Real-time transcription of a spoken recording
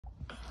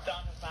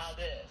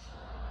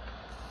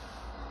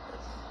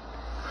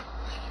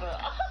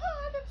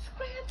That's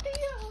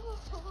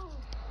grandiose.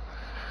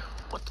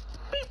 What the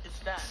beep is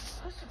that?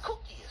 What's the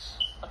cookies?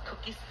 A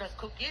cookies, not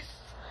cookies?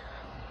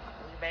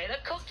 We made a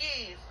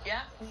cookies.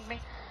 Yeah, we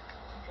made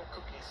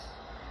cookies.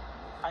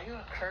 Are you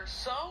a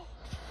Churzel?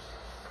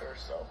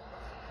 Churzel.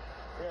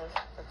 Yes,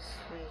 that's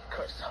me,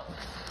 Churzel.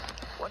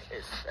 What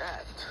is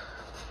that?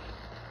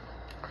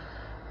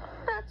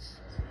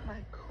 That's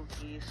my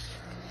cookies.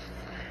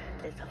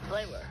 It's a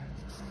flavor.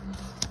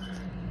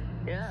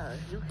 Yeah,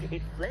 you can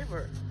eat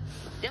flavor.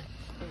 Yep,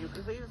 you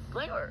can eat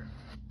flavor.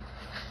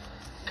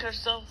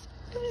 Churzel,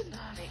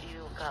 honey,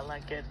 you got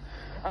like it.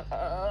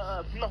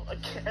 No, I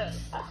can't.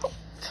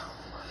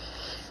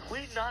 We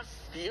not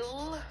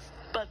feel,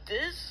 but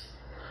this.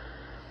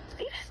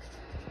 Eat it.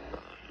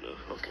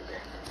 Look at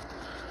that.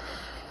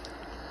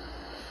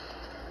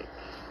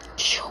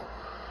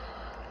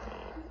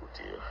 Oh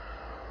dear.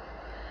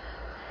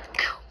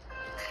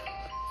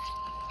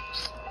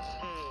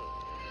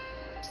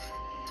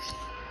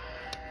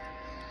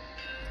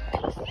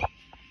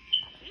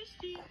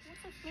 Tasty.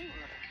 What's the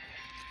flavor?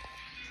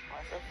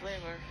 What's the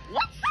flavor?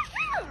 What's the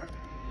flavor?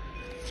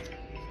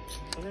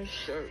 I'm not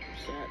sure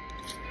what's that.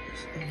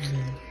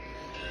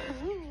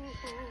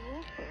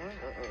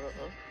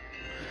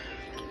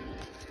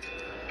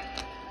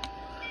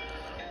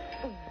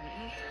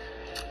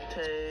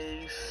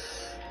 Taste.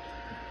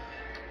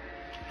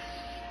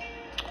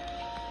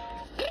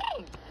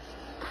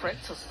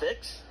 Pretzel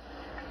sticks.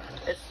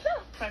 It's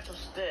not pretzel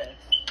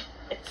sticks.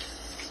 It's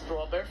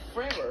strawberry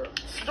flavor.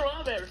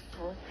 Strawberry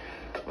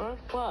flavor.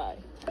 Why?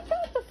 The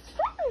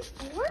strawberry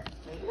flavor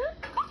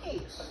made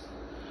cookies.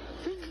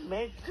 We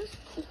made these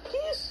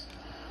cookies?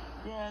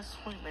 Yes,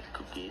 we made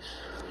cookies.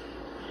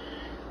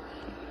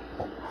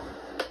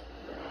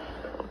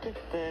 Okay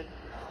then.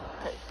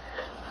 Hey.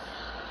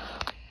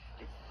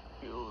 It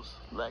feels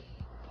like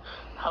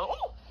how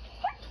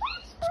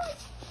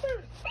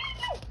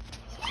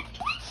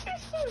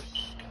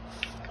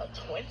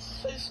twin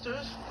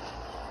sisters?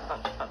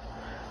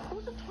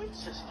 Who's the twin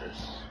sisters?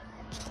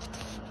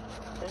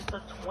 It's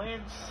the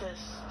twin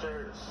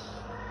sisters.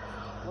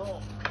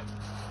 Whoa.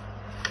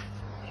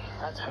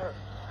 That's her.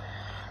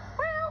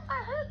 Well, I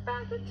heard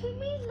back to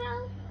TV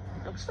now.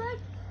 Looks like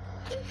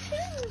you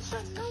choose a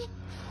no.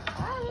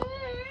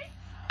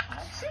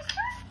 My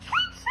sisters?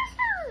 Twin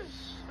sisters!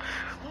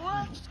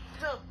 What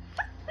the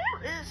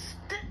is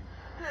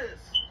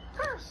this?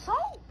 Her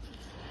soul?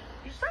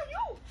 You said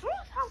you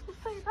trust how to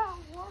say that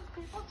word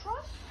people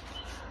trust?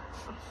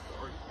 I'm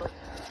sorry, but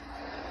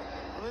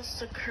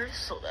Mr.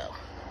 Churzel now.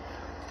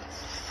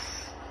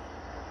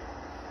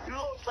 You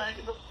don't like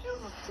the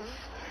feeling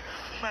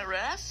my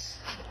rest?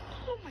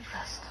 Oh, my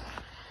rest.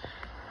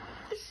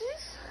 Is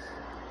this?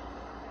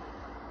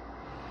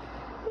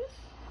 This?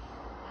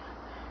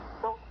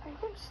 No, I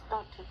didn't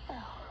start it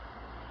now.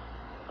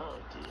 Oh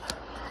dear.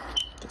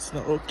 It's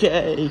not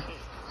okay.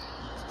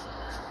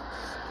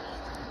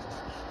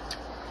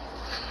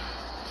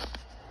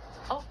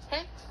 Oh,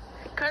 hey,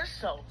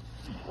 Churzel.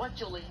 What,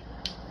 Julie?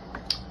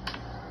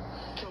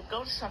 Can we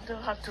go to something?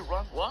 Have to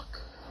run, walk?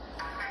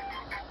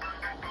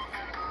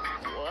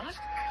 What?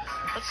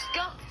 Let's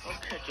go.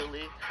 Okay,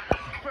 Julie.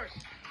 First,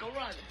 go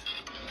run.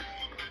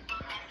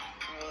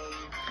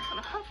 And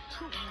I have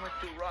 2 more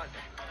to run.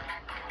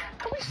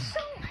 Can we so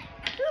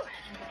do it?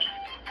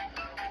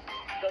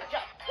 Go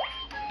jump.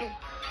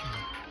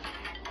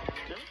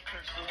 Go,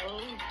 Churzel.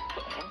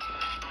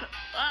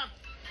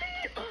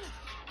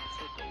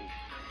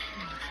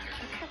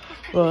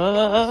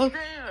 What?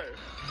 There.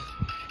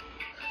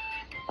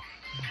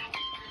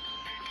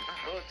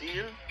 Oh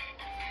dear.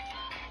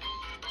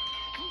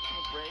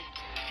 Break.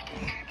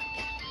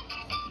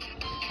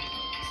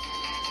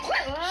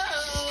 Whoa!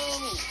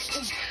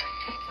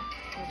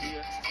 Oh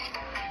dear.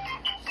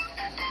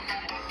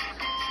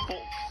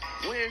 Oh,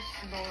 where's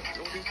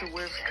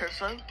where's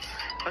Churzel?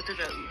 I don't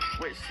know.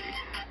 Where's he?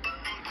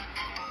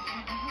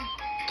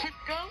 Keep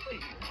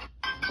going.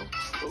 Oh,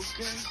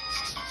 okay.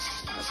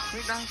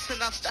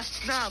 Enough. That's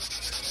enough.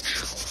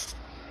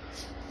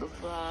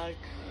 Looks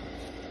like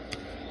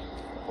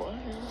what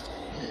is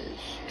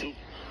this?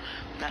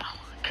 Now,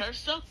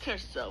 Churzel.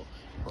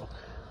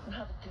 We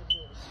have good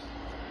news.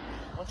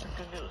 What's the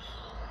good news?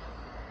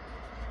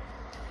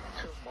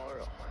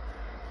 Tomorrow,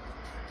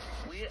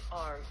 we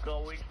are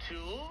going to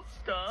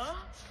the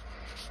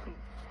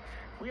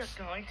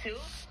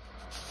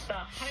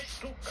high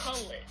school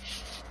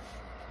college.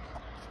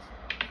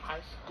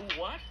 High school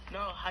what? No,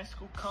 high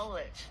school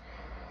college.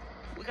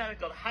 We gotta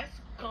go to high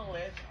school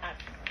college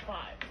at 5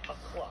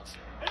 o'clock.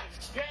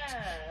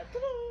 Yeah!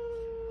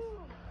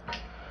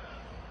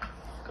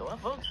 Go on,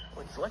 folks.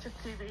 Let's watch a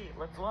TV.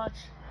 Let's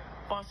watch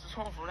Foster's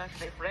Home for Next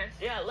Day Friends.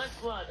 Yeah,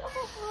 let's watch.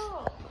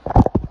 Oh.